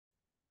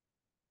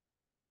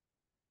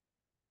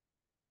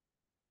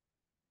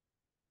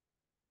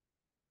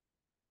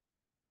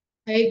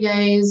Hi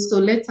guys, so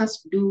let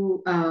us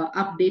do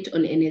update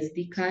on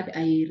NSD card.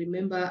 I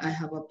remember I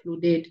have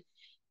uploaded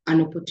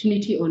an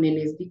opportunity on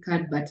NSD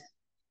card, but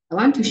I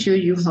want to show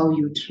you how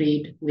you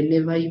trade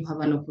whenever you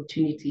have an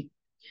opportunity.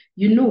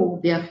 You know,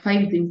 there are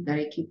 5 things that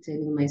I keep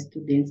telling my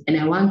students, and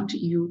I want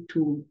you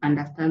to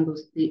understand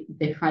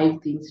the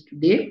 5 things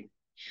today.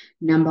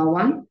 Number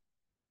 1,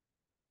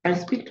 I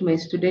speak to my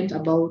student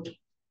about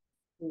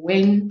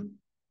when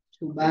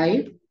to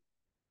buy.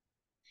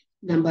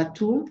 Number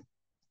 2,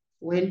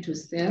 when to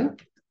sell.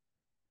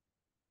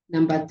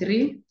 Number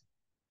 3,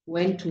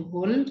 when to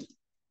hold.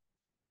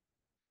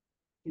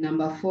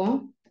 Number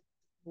 4,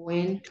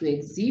 when to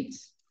exit.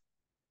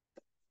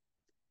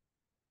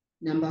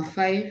 Number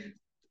 5,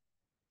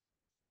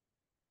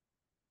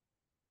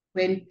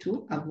 when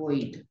to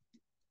avoid.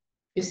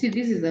 You see,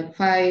 this is the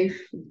 5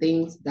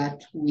 things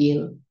that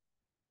will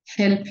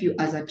help you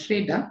as a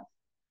trader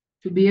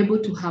to be able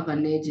to have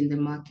an edge in the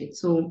market.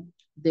 So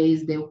there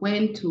is the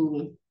when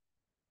to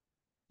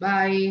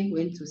buy,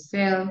 when to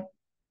sell,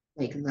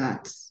 like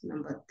that.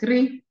 Number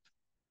 3,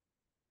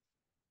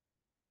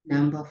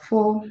 number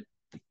 4,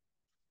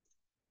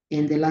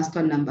 and the last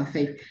one, number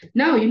 5.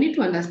 Now you need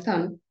to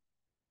understand,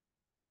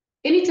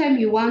 anytime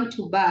you want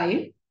to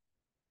buy,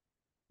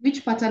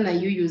 which pattern are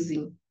you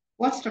using?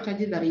 What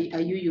strategy that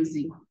are you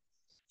using?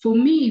 For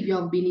me, if you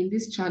have been in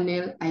this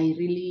channel, I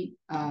really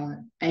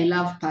I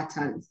love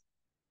patterns.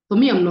 For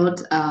me, I'm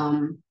not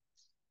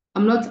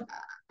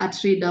a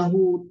trader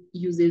who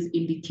uses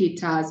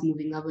indicators,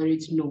 moving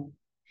average. No,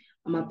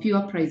 I'm a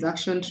pure price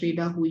action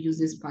trader who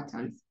uses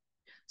patterns.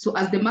 So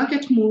as the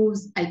market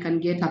moves, I can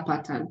get a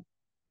pattern,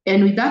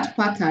 and with that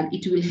pattern,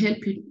 it will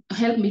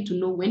help me to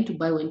know when to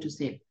buy, when to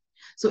sell.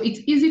 So it's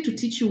easy to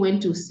teach you when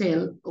to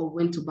sell or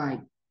when to buy,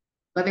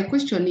 but the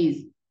question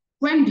is,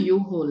 when do you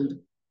hold?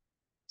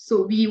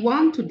 So we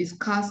want to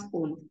discuss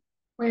on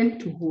when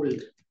to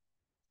hold.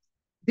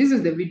 This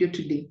is the video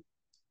today.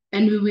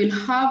 And we will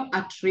have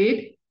a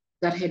trade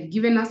that had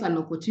given us an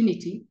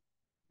opportunity,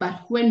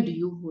 but when do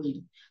you hold?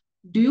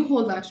 Do you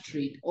hold that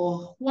trade?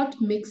 Or what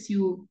makes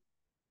you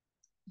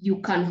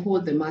can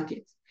hold the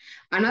market?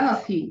 Another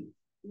thing,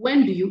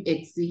 when do you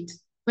exit?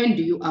 When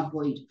do you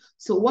avoid?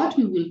 So what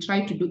we will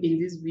try to do in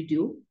this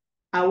video,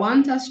 I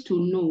want us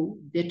to know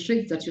the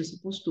trades that you're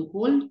supposed to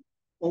hold,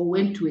 or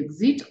when to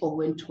exit, or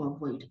when to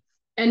avoid.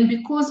 And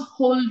because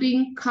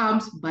holding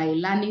comes by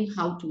learning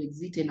how to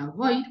exit and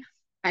avoid,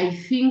 I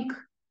think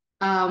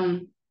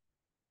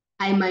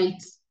I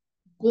might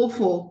go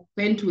for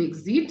when to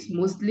exit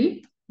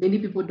mostly. Many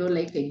people don't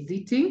like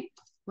exiting,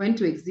 when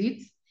to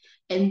exit.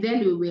 And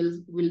then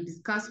we'll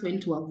discuss when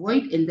to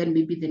avoid, and then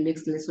maybe the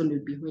next lesson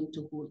will be when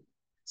to hold.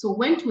 So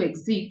when to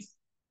exit,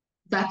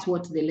 that's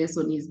what the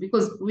lesson is,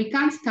 because we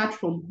can't start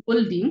from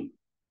holding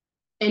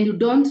and you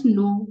don't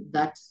know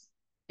that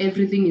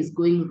everything is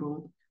going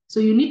wrong. So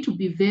you need to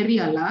be very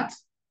alert.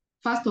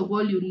 First of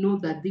all, you know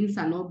that things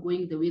are not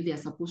going the way they are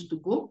supposed to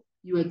go.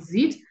 You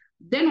exit.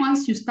 Then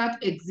once you start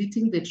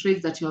exiting the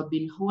trades that you have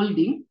been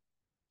holding,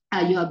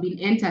 you have been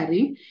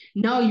entering,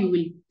 now you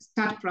will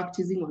start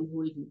practicing on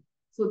holding.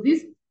 So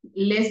this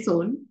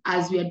lesson,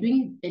 as we are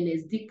doing an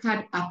SD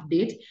card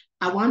update,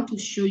 I want to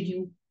show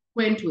you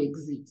when to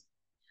exit.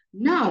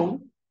 Now,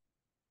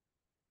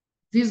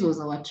 this was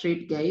our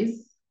trade,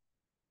 guys.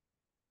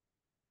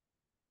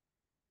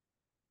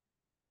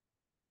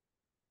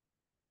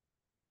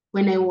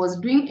 When I was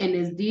doing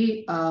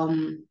NSD,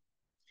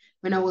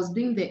 when I was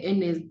doing the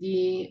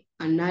NSD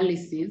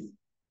analysis,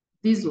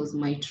 this was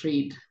my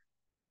trade.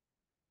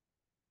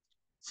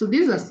 So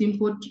this is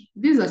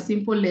a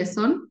simple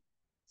lesson.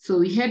 So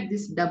we had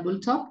this double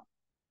top.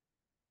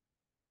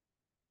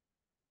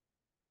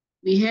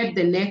 We had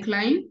the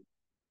neckline.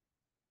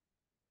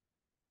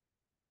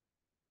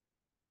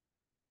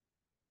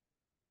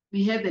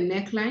 We had the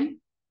neckline,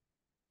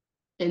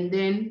 and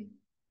then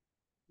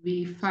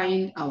we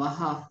find our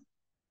half.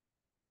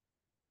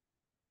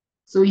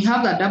 So we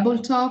have the double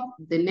top,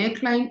 the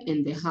neckline,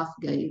 and the half,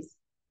 guys.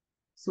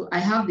 So I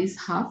have this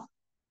half.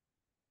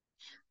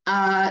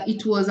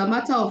 It was a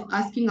matter of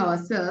asking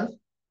ourselves,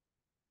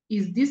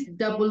 is this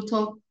double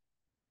top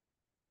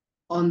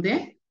on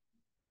the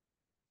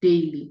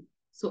daily?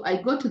 So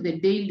I go to the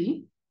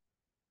daily.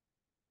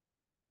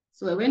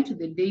 So I went to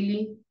the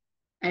daily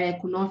and I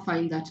could not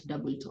find that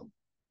double top.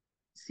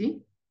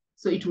 See?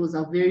 So it was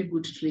a very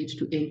good trade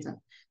to enter.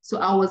 So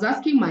I was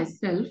asking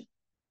myself,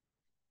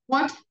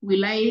 what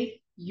will I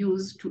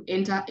use to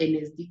enter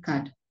NSD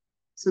card?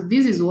 So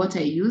this is what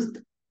I used.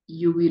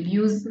 You will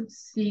use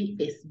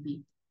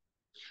CSB.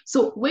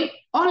 So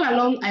all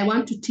along, I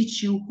want to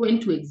teach you when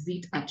to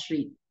exit a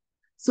trade.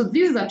 So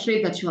this is a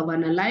trade that you have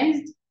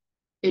analyzed,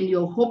 and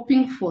you're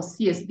hoping for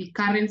CSB,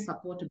 current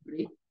support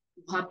break,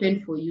 to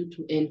happen for you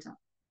to enter.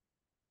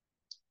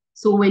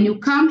 So when you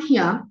come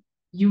here,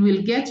 you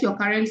will get your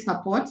current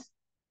support,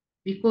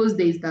 because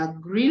there is the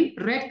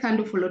red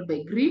candle followed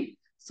by green.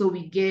 So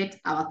we get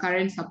our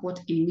current support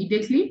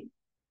immediately.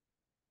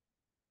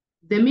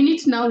 The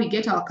minute now we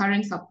get our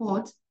current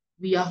support,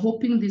 we are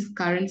hoping this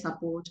current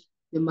support,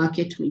 the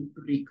market will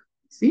break.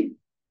 See?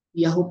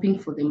 we are hoping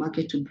for the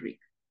market to break.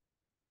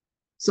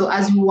 So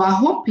as we were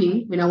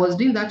hoping, when I was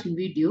doing that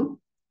video,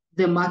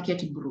 the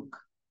market broke.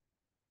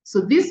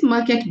 So this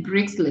market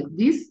breaks like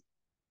this,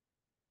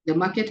 the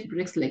market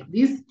breaks like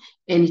this,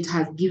 and it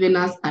has given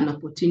us an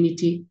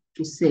opportunity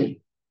to sell.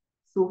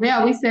 So where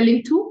are we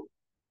selling to?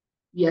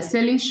 We are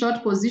selling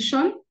short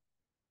position.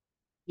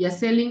 We are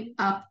selling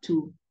up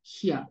to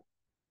here.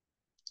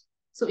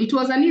 So it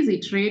was an easy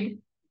trade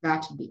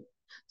that day.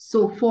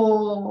 So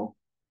for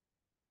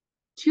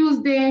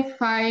Tuesday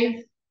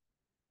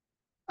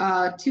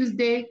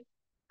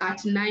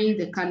at 9,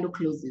 the candle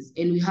closes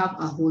and we have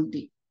a whole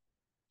day.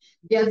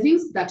 There are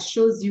things that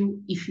shows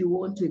you if you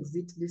want to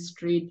exit this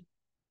trade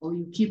or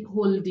you keep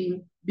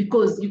holding,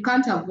 because you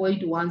can't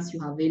avoid once you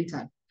have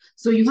entered.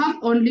 So you have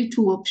only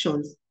two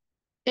options.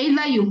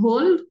 Either you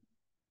hold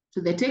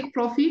to the take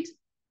profit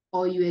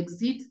or you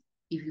exit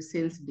if you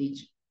sense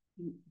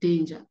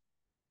danger.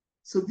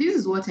 So this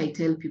is what I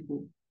tell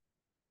people.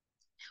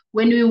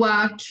 When we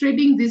were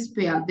trading this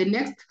pair, the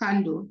next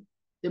candle,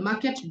 the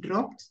market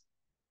dropped.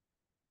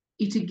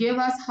 It gave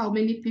us how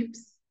many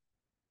pips?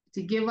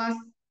 It gave us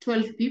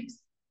 12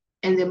 pips,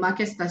 and the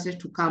market started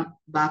to come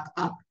back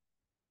up.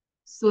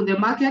 So the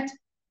market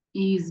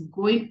is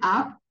going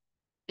up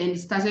and it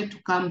started to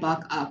come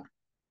back up.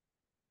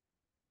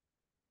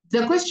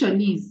 The question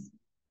is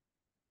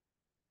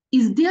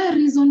there a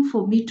reason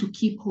for me to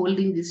keep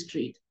holding this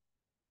trade?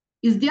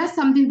 Is there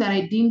something that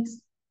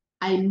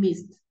I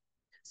missed?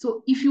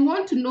 So if you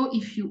want to know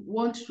if you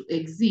want to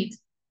exit,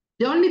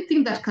 the only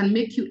thing that can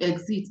make you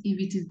exit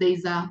if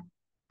there's a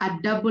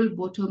double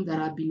bottom that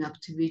have been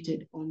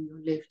activated on your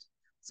left.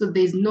 So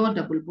there's no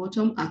double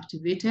bottom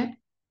activated.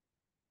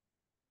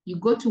 You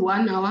go to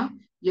 1 hour,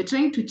 you're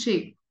trying to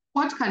check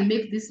what can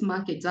make this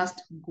market just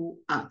go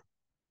up.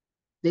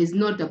 There's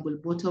no double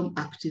bottom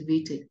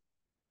activated.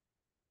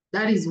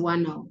 That is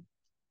 1 hour.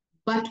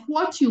 But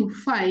what you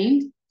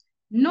find,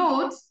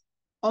 note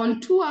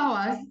on 2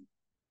 hours,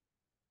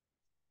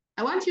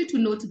 I want you to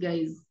note,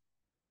 guys,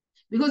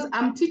 because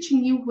I'm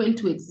teaching you when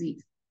to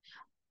exit.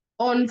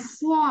 On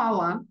 4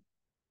 hour,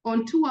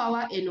 on 2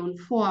 hour, and on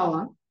 4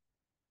 hour,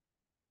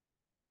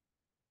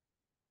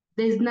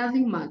 there's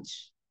nothing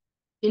much.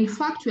 In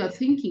fact, we are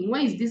thinking,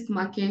 why is this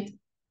market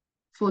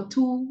for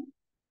two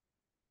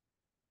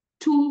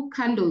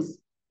candles,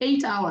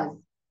 8 hours,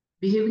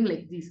 behaving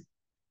like this?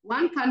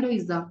 One candle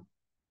is a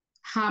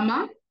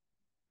hammer.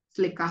 It's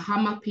like a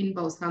hammer pin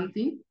bar or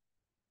something,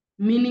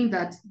 meaning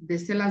that the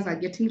sellers are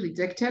getting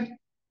rejected.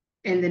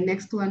 And the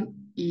next one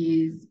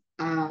is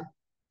a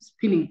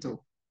spinning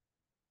top.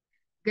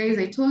 Guys,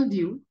 I told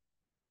you,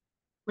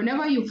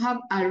 whenever you have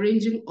a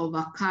ranging of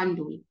a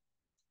candle,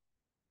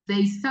 there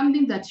is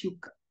something that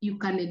you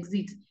can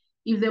exit.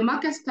 If the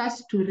market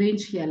starts to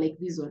range here like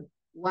this one,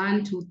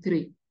 1, 2,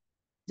 3,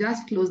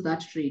 just close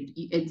that trade,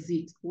 you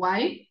exit.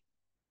 Why?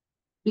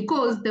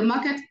 Because the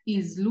market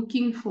is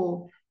looking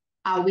for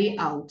a way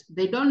out.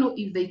 They don't know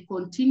if they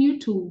continue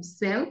to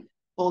sell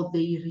or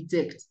they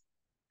reject.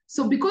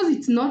 So because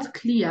it's not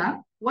clear,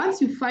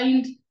 once you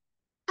find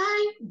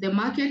the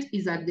market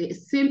is at the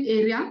same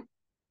area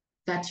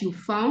that you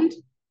found,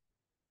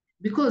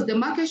 because the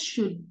market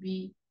should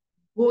be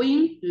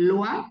going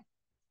lower.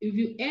 If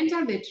you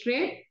enter the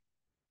trade,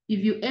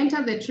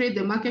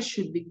 the market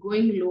should be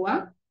going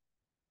lower.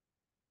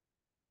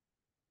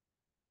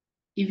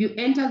 If you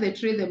enter the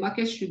trade, the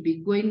market should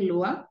be going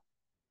lower.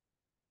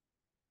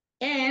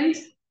 And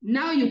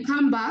now you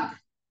come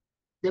back,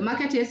 the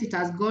market, yes, it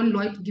has gone low,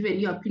 it's given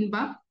you a pin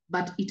bar,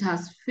 but it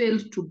has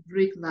failed to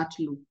break that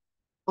low.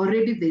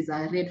 Already there's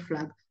a red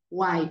flag.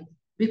 Why?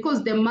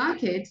 Because the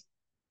market,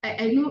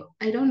 I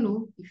don't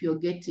know if you're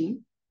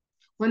getting,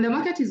 when the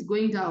market is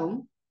going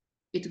down,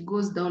 it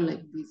goes down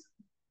like this.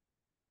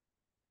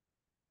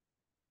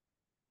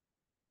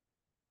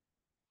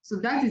 So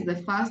that is the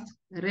first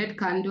red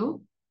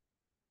candle,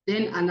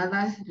 then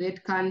another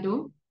red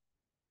candle,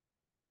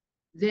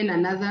 then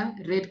another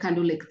red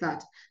candle like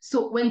that.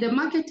 So when the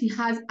market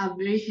has a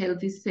very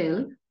healthy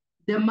sell,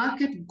 the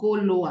market go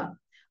lower.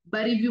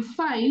 But if you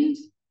find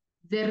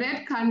the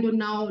red candle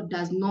now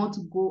does not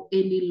go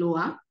any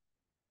lower,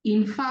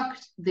 in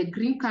fact, the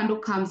green candle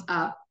comes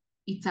up,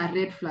 it's a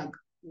red flag.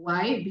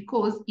 Why?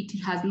 Because it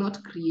has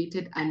not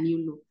created a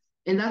new low.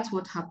 And that's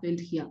what happened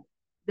here.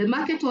 The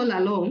market all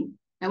along,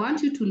 I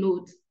want you to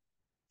note,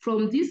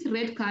 from this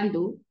red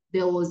candle,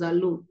 there was a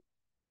low.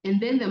 And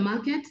then the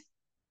market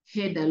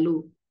had a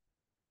low.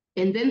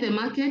 And then the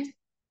market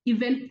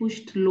even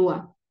pushed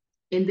lower.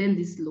 And then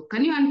this low.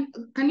 Can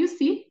you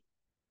see?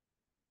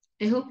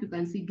 I hope you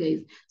can see,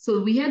 guys.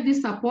 So we had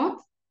this support.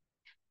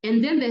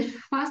 And then the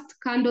first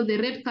candle, the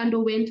red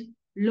candle, went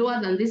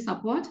lower than this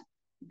support.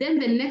 Then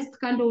the next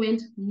candle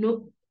went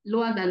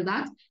lower than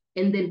that.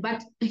 And then,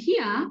 but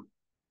here,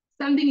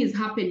 something is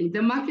happening.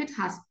 The market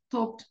has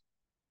stopped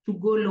to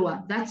go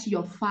lower. That's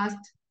your first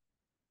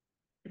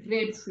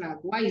red flag.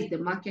 Why is the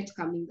market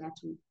coming that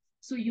way?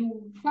 So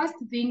you first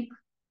think,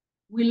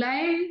 will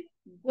I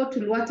go to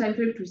lower time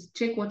frame to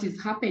check what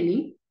is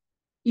happening?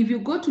 If you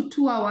go to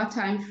 2 hour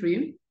time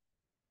frame,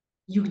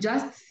 you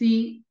just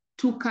see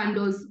two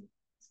candles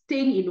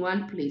staying in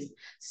one place.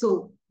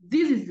 So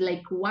this is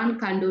like one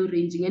candle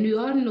ranging, and we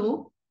all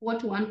know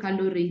what one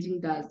candle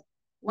ranging does.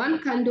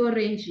 One candle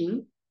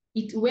ranging,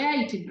 where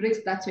it breaks,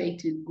 that's where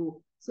it will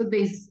go. So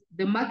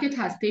the market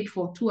has stayed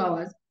for 2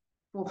 hours,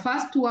 for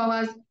first 2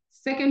 hours,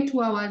 second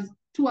 2 hours,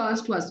 2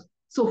 hours, 2 hours.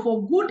 So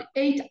for good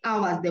 8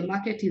 hours, the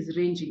market is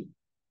ranging.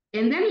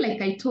 And then,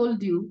 like I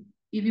told you,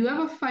 if you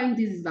ever find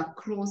this is a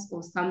cross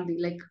or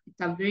something, like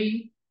it's a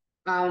very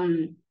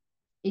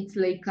it's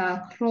like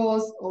a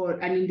cross or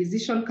an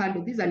indecision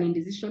candle. This is an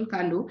indecision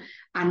candle,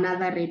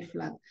 another red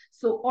flag.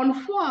 So on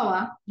 4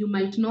 hour, you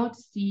might not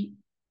see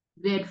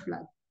red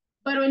flag.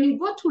 But when you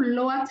go to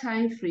lower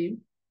time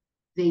frame,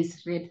 there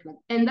is red flag.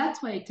 And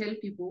that's why I tell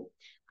people,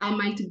 I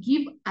might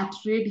give a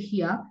trade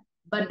here,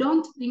 but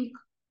don't think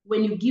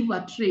when you give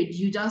a trade,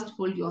 you just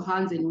fold your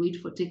hands and wait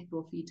for take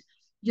profit.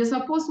 You're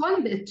supposed,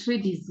 when the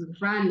trade is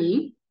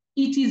running,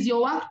 it is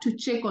your work to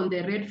check on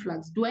the red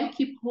flags. Do I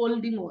keep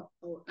holding or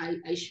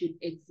I should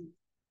exit?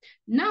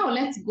 Now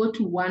let's go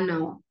to 1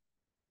 hour.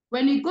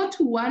 When we go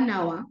to 1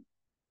 hour,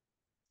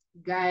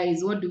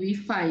 guys, what do we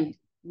find?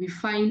 We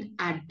find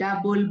a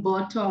double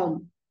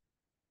bottom.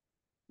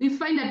 We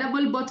find a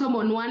double bottom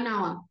on 1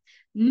 hour.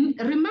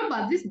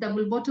 Remember, this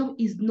double bottom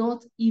is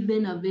not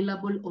even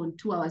available on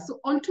 2 hours. So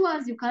on 2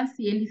 hours, you can't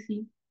see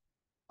anything.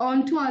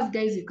 On 2 hours,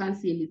 guys, you can't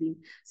see anything.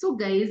 So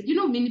guys, you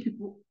know, many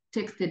people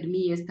texted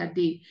me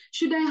yesterday,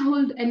 should I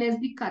hold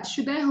NSD card?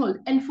 Should I hold?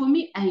 And for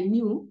me, I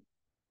knew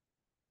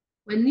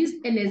when this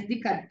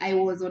NSD card, I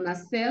was on a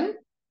sell,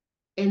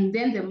 and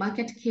then the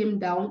market came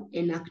down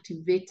and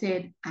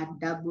activated a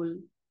double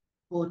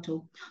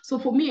bottom. So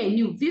for me, I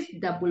knew this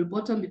double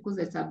bottom, because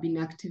it has been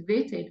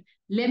activated,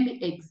 let me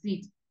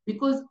exit,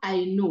 because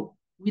I know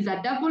with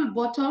a double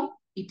bottom,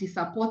 it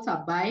supports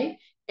a buy.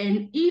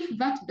 And if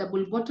that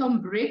double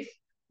bottom breaks,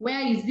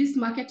 where is this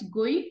market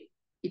going?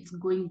 It's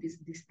going this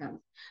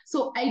distance.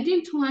 So I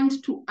didn't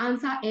want to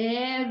answer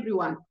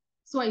everyone.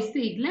 So I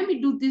said, let me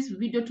do this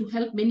video to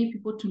help many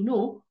people to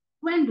know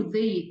when do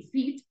they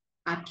exit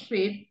a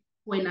trade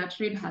when a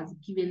trade has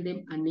given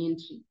them an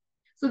entry.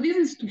 So this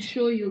is to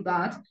show you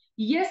that,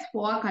 yes,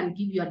 FOREX can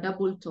give you a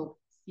double top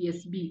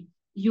CSB.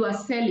 You are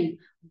selling,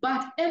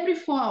 but every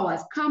 4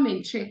 hours, come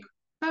and check.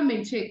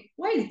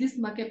 Why is this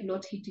market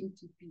not hitting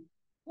TP?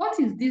 What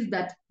is this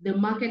that the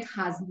market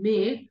has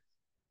made?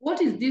 What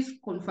is this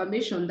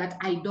confirmation that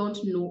I don't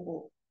know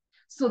of?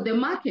 So the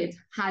market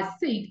has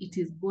said it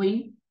is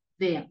going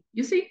there.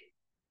 You see?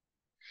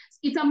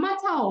 It's a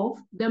matter of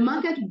the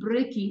market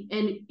breaking,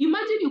 and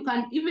imagine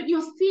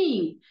you're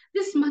seeing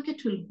this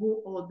market will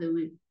go all the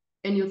way,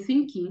 and you're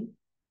thinking,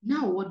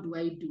 now what do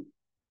I do?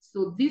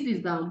 So this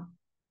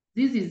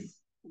is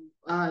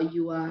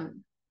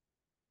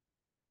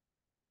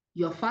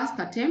your first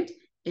attempt,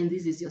 and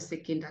this is your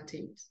second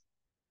attempt.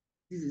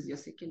 This is your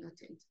second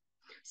attempt.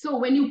 So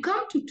when you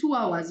come to 2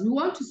 hours, we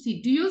want to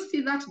see, do you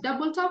see that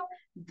double top,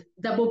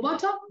 double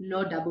bottom?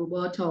 No double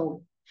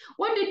bottom.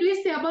 What did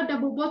we say about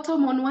double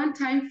bottom on one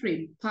time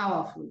frame?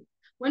 Powerful.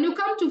 When you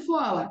come to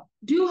 4 hours,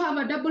 do you have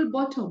a double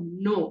bottom?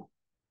 No,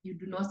 you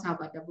do not have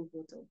a double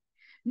bottom.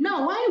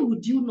 Now, why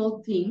would you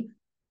not think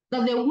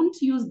that they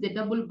won't use the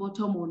double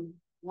bottom on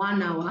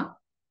 1 hour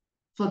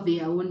for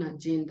their own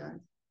agenda?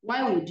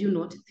 Why would you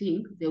not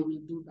think they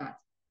will do that?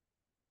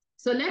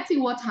 So let's see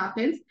what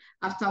happens.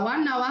 After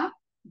 1 hour,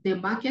 the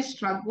market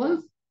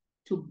struggles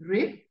to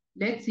break.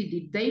 Let's see,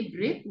 did they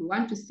break? We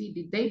want to see,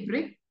 did they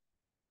break?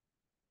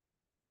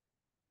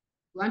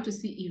 We want to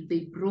see if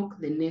they broke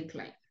the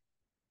neckline.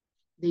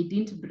 They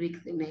didn't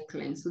break the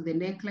neckline. So the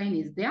neckline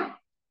is there.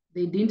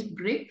 They didn't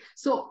break.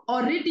 So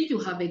already you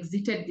have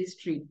exited this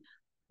trade.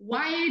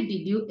 Why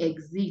did you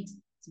exit?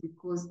 It's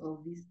because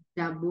of this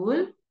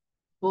double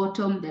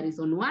bottom that is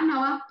on 1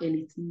 hour and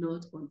it's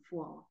not on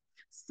 4 hours.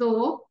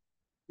 So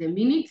the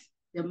minute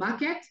the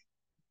market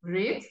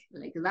breaks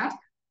like that,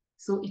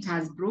 so it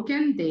has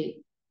broken the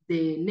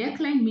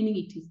neckline, meaning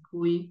it is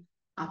going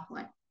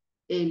upward.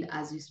 And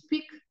as we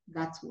speak,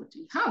 that's what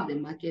we have. The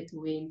market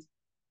went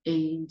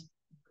and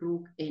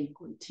broke and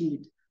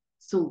continued.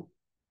 So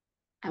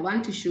I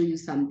want to show you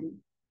something.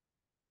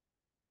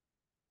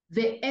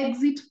 The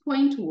exit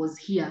point was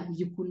here.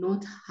 You could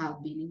not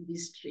have been in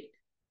this trade.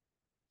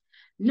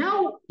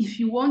 Now, if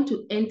you want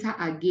to enter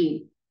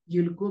again,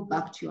 you'll go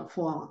back to your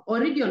 4 hour.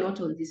 Already you're not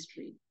on this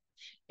trade.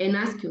 And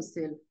ask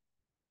yourself,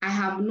 I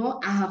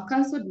have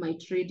canceled my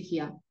trade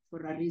here for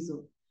a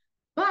reason.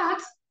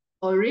 But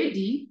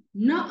already,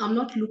 now I'm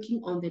not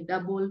looking on the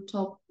double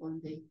top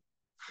on the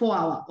 4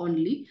 hour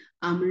only.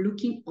 I'm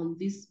looking on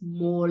this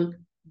small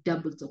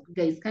double top.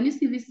 Guys, can you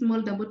see this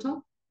small double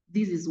top?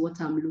 This is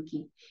what I'm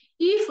looking.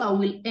 If I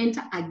will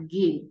enter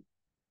again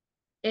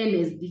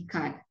NSD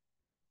card,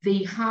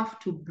 they have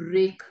to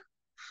break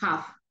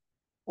half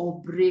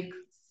or break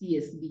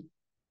CSB.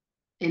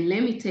 And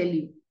let me tell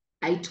you,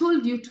 I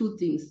told you 2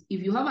 things.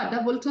 If you have a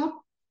double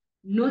top,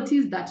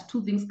 notice that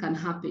 2 things can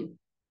happen.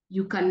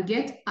 You can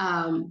get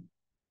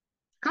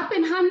cap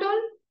and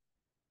handle,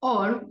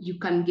 or you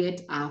can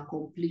get a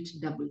complete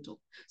double top.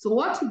 So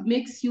what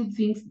makes you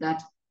think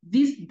that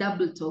this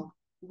double top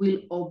will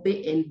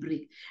obey and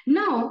break.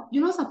 Now,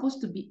 you're not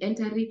supposed to be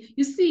entering.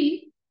 You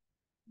see,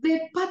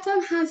 the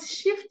pattern has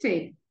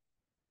shifted.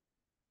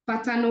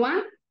 Pattern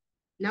 1,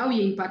 now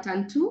we're in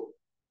pattern 2.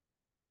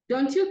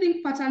 Don't you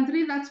think pattern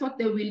 3, that's what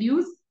they will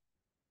use?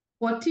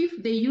 What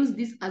if they use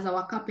this as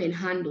our cup and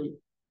handle?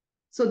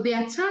 So there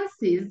are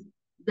chances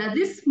that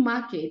this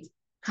market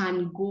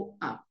can go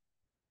up.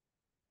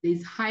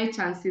 There's high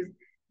chances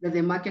that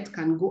the market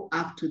can go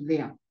up to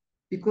there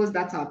because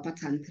that's our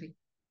pattern 3.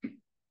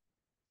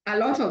 A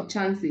lot of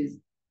chances.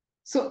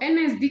 So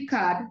NSD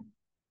card,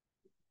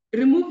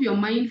 remove your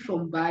mind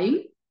from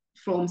buying,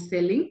 from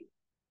selling,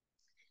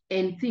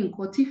 and think,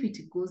 what if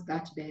it goes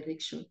that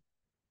direction?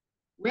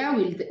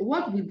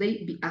 What will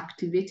they be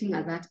activating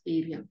at that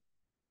area?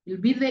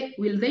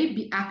 Will they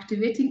be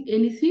activating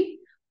anything?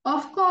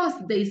 Of course,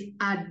 there's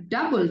a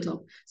double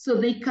top. So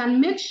they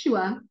can make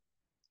sure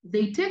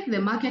they take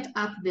the market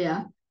up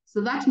there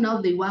so that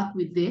now they work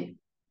with the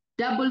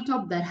double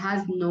top that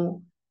has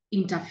no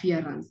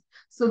interference.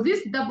 So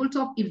this double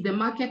top, if the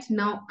market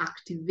now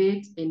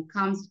activates and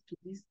comes to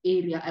this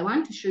area, I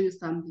want to show you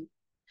something.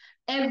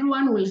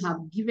 Everyone will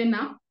have given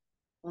up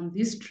on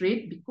this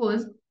trade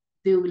because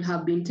they will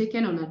have been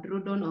taken on a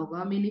drawdown of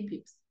how many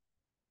pips?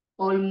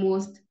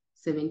 Almost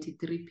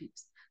 73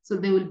 pips. So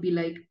they will be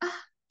like,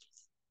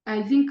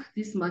 I think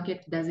this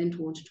market doesn't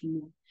want to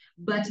move.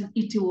 But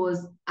it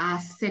was a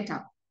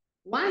setup.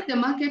 Once the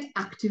market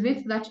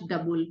activates that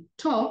double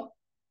top,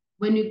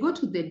 when we go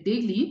to the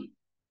daily,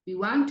 we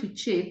want to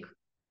check,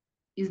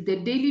 is the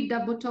daily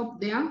double top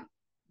there?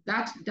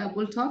 That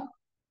double top,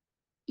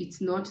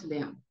 it's not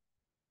there.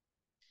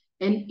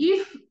 And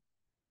if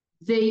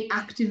they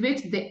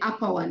activate the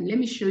upper one, let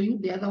me show you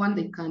the other one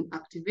they can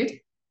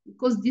activate,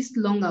 because this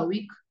longer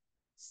wick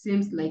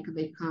seems like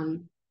they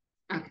can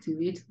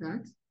activate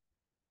that.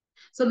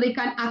 So they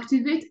can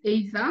activate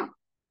either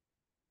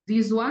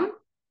this one.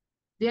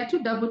 There are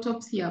 2 double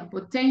tops here,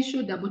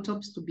 potential double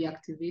tops to be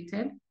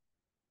activated.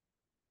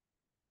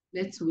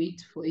 Let's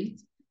wait for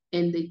it.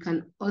 And they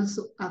can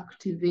also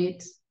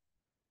activate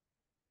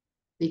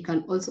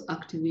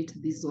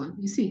this one.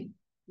 You see,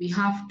 we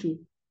have 2.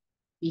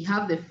 We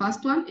have the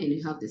first one and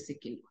we have the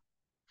second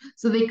one.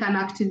 So they can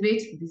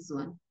activate this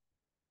one.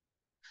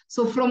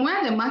 So from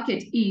where the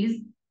market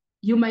is,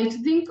 you might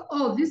think,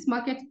 oh, this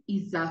market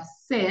is a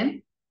sell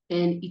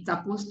and it's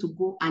supposed to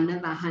go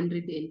another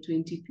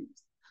 120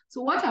 pips.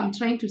 So what I'm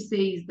trying to say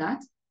is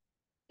that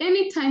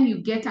anytime you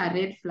get a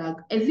red flag,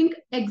 I think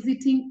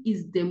exiting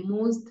is the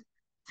most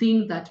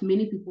thing that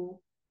many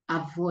people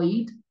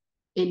avoid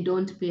and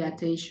don't pay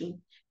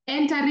attention.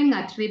 Entering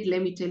a trade,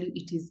 let me tell you,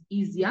 it is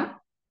easier.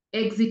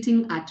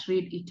 Exiting a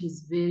trade, it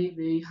is very,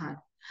 very hard.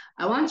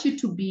 I want you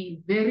to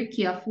be very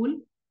careful.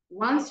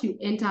 Once you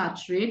enter a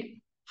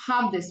trade,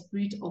 have the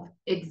spirit of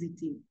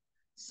exiting.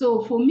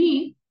 So for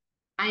me,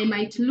 I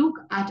might look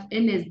at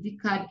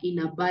NSD card in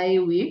a buy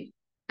way.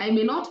 I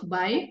may not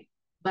buy,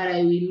 but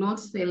I will not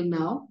sell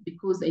now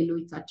because I know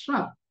it's a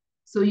trap.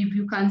 So if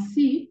you can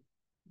see,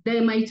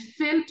 they might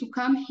fail to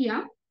come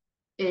here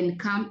and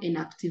come and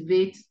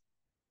activate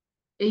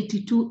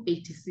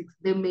 82.86.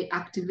 They may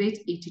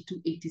activate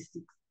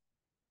 82.86.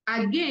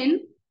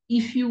 Again,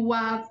 if you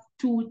were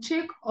to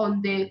check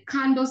on the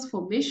candles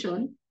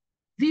formation,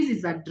 this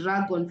is a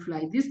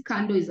dragonfly. This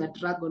candle is a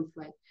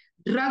dragonfly.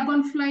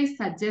 Dragonfly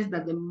suggests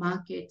that the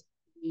market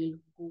will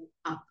go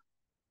up.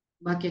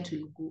 Market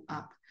will go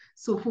up.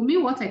 So for me,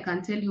 what I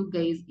can tell you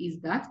guys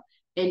is that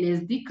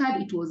NSD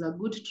card, it was a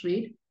good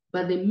trade,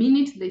 but the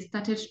minute they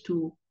started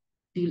to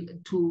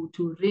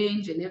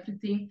range and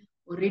everything,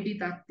 already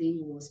that thing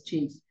was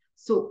changed.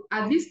 So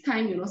at this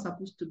time, you're not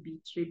supposed to be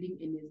trading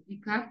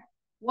NSD card.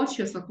 What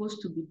you're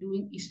supposed to be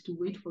doing is to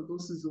wait for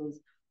those zones.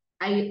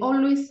 I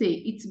always say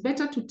it's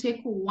better to take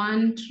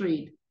one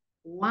trade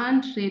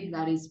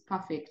that is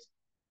perfect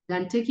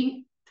than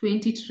taking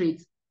 20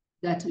 trades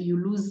that you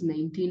lose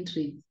 19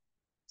 trades.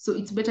 So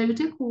it's better you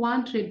take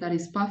one trade that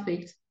is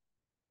perfect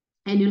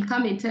and you'll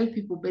come and tell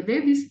people, but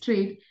then this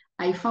trade,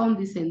 I found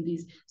this and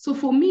this. So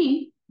for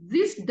me,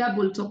 this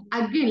double top,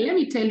 again, let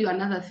me tell you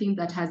another thing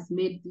that has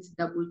made this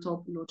double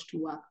top not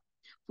to work.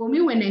 For me,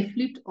 when I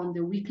flipped on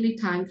the weekly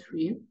time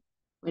frame,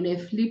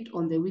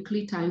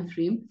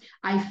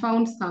 I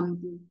found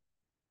something.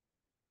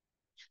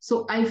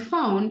 So I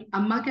found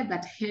a market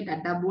that had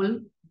a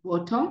double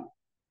bottom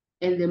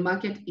and the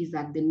market is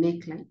at the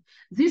neckline.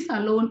 This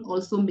alone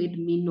also made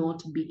me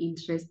not be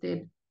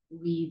interested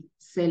with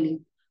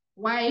selling.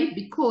 Why?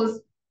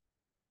 Because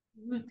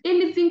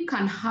anything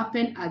can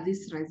happen at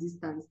this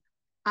resistance.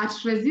 At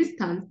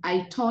resistance,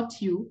 I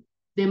taught you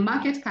the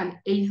market can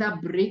either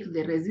break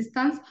the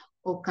resistance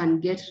or can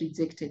get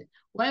rejected.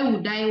 Why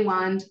would I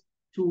want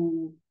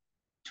to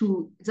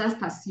just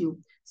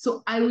assume?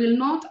 So I will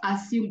not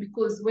assume,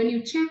 because when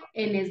you check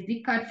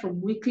NSD card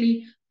from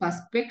weekly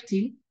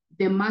perspective,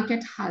 the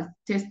market has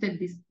tested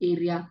this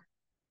area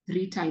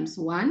 3 times.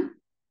 1,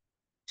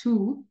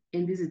 2,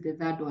 and this is the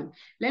 3rd one.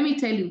 Let me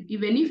tell you,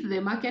 even if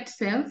the market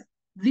sells,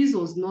 this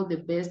was not the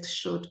best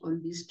shot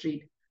on this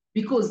trade.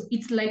 because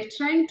it's like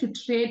trying to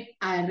trade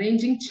a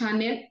ranging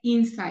channel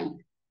inside.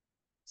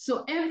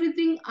 So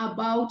everything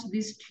about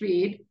this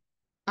trade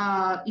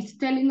is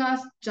telling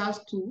us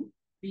just to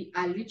be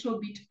a little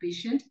bit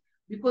patient,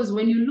 because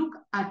when you look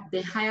at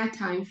the higher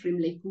time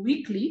frame, like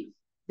weekly,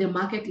 the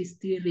market is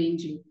still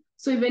ranging.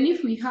 So even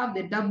if we have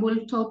the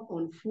double top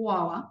on 4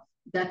 hour,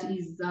 that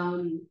is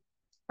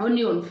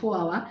only on 4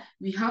 hour,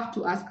 we have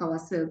to ask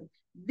ourselves,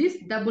 this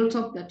double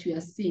top that we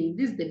are seeing,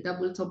 this is the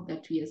double top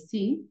that we are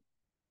seeing,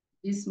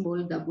 this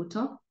small double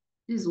top,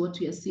 this is what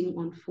we are seeing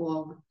on 4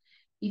 hour.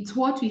 It's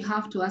what we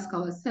have to ask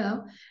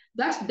ourselves.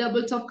 That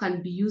double top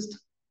can be used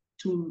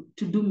to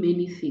do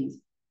many things.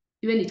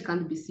 Even it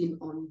can't be seen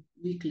on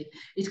weekly.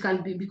 It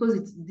can be because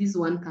it's this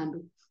one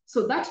candle.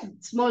 So that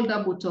small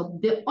double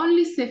top, the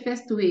only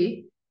safest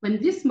way,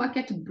 when this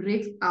market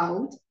breaks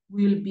out,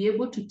 we will be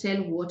able to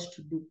tell what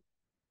to do.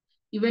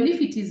 Even if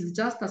it is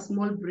just a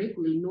small break,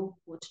 we'll know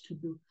what to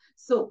do.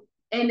 So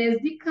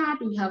NSD card,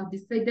 we have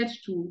decided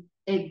to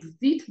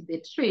exit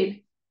the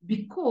trade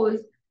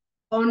because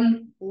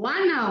on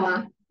 1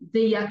 hour,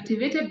 they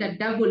activated the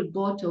double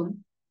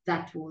bottom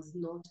that was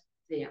not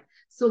there.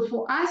 So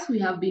for us, we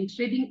have been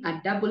trading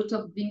a double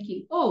top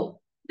thinking, oh,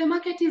 the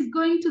market is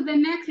going to the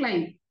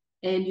neckline.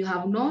 And you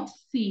have not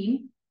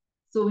seen.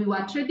 So we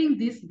were trading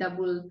this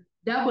double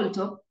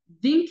top,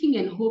 thinking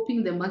and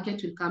hoping the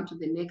market will come to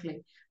the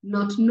neckline,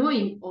 not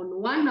knowing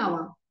on 1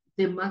 hour,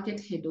 the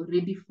market had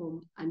already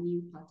formed a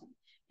new pattern.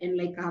 And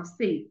like I've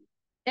said,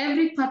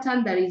 every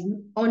pattern that is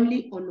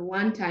only on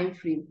one time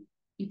frame,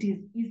 it is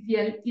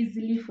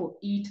easily for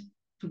it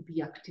to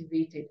be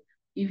activated.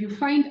 If you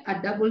find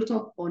a double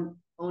top on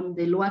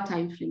the lower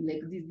time frame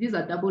like this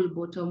are double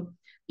bottom,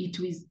 it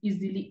was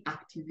easily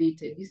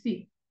activated. You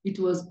see, it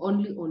was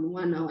only on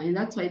 1 hour, and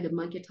that's why the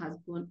market has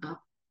gone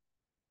up.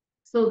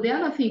 So the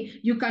other thing,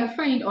 you can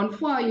find on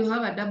 4 hour, you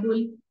have a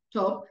double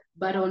top,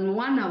 but on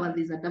 1 hour,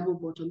 there's a double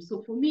bottom.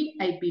 So for me,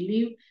 I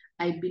believe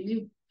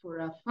for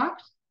a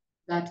fact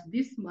that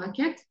this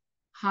market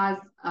has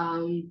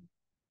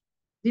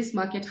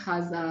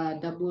a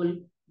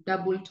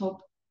double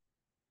top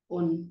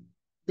on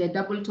the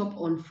double top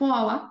on 4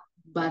 hour,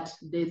 but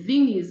the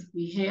thing is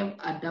we have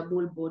a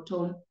double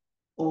bottom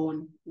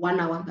on 1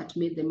 hour that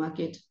made the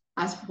market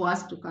ask for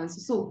us to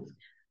cancel. So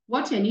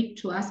what I need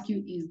to ask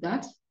you is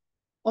that,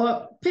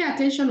 or pay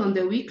attention on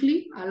the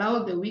weekly,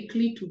 allow the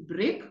weekly to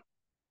break.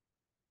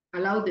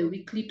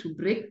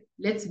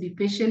 Let's be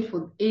patient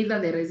for either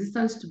the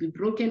resistance to be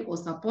broken or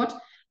support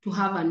to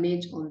have an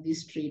edge on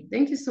this trade.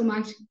 Thank you so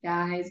much,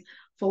 guys,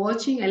 for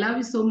watching. I love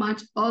you so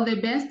much. All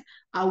the best.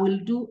 I will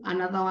do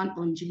another one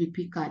on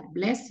GBP card.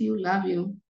 Bless you. Love you.